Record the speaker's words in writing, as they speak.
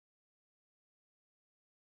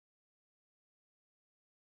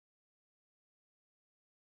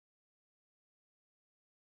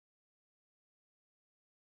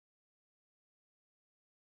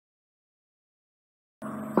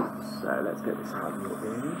So let's get this out of your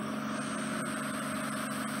ears.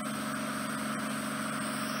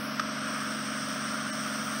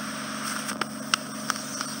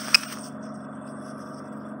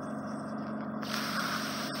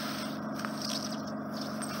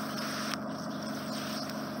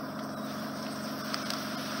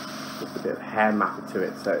 Just a bit of hair matter to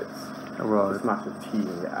it, so it's just a matter of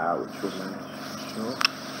teasing it out, which we'll manage, I'm sure.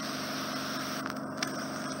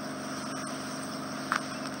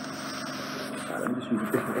 Let me just use a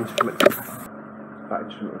different instrument. That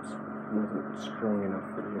instrument wasn't strong enough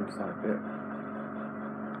for the inside bit.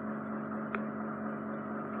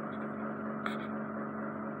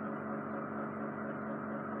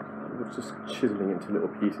 It's just chiseling into little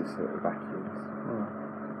pieces so it vacuums.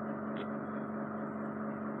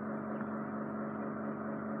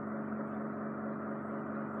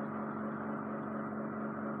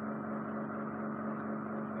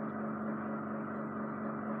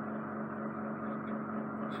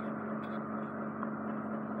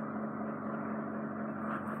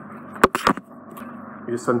 Is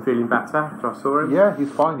your son feeling better after I saw him? Yeah,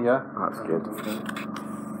 he's fine, yeah. Oh, that's good.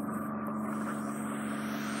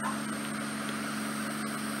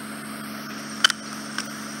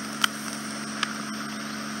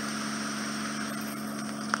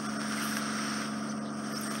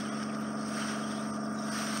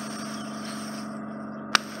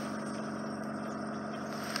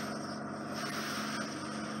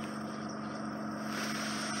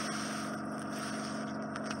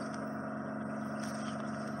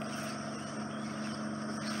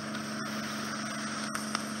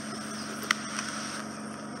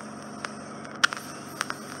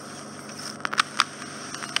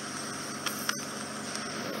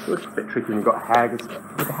 It's a bit tricky when you've got hair, because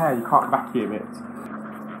with the hair you can't vacuum it.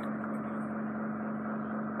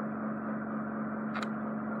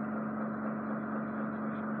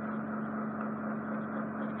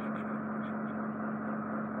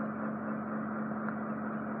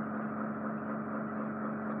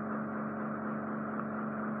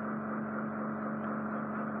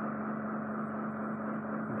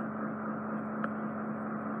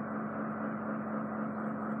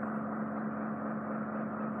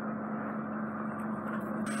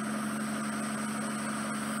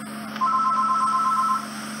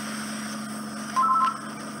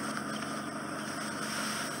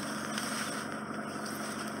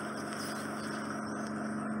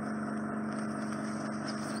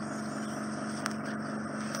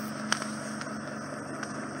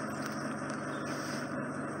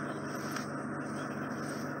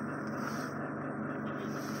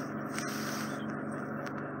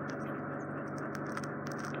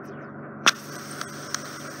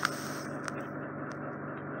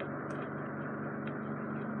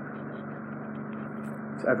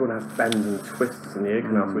 So everyone has bends and twists in the ear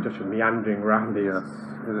canal, so we're just meandering around the ear.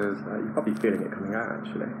 It is. You're probably feeling it coming out,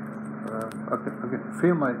 actually. I can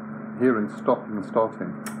feel my hearing stopping and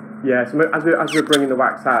starting. Yeah, so as we're bringing the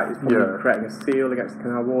wax out, it's probably creating a seal against the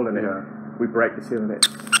canal wall, and we break the seal, and it...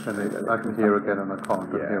 And I can hear again, and I can't.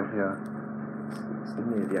 Yeah. It's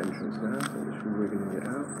near the entrance now, so I'm just wriggling it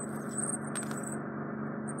out.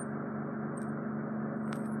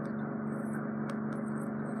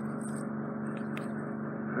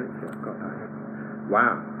 Hopefully I've got that.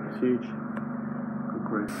 Wow, it's huge. Good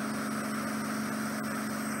grief.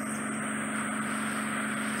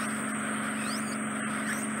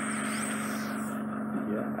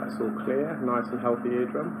 Yeah, that's all clear. Nice and healthy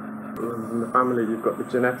eardrum. In the family, you've got the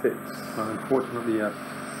genetics. Unfortunately, yeah.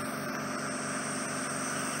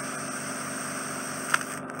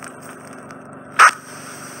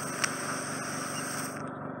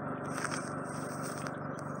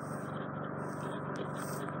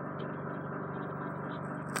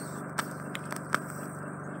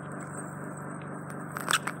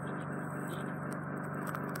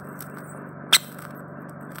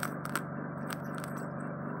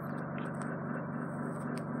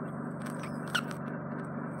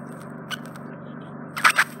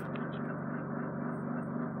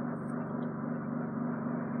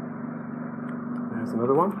 There's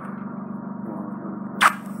another one.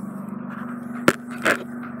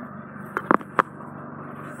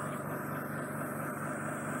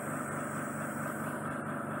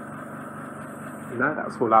 No,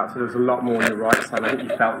 that's all out. So there's a lot more on the right side. I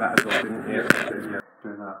think you felt that as well, didn't you? Yeah,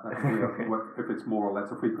 doing that. if it's more or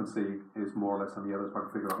less, a frequency is more or less on the others, I can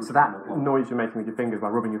figure out. So that noise you're making with your fingers by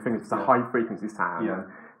rubbing your fingers, it's a high frequency sound. Yeah.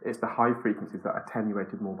 It's the high frequencies that are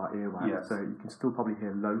attenuated more by earwax. Yes. So you can still probably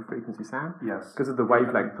hear low frequency sound. Yes. Because of the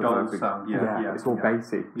wavelength of low frequency sound. it's all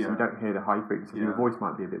bassy, so Yeah. you don't hear the high frequencies. Your voice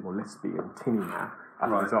might be a bit more lispy and tinny now as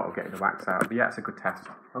a result of getting the wax out. But yeah, it's a good test.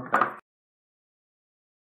 Okay.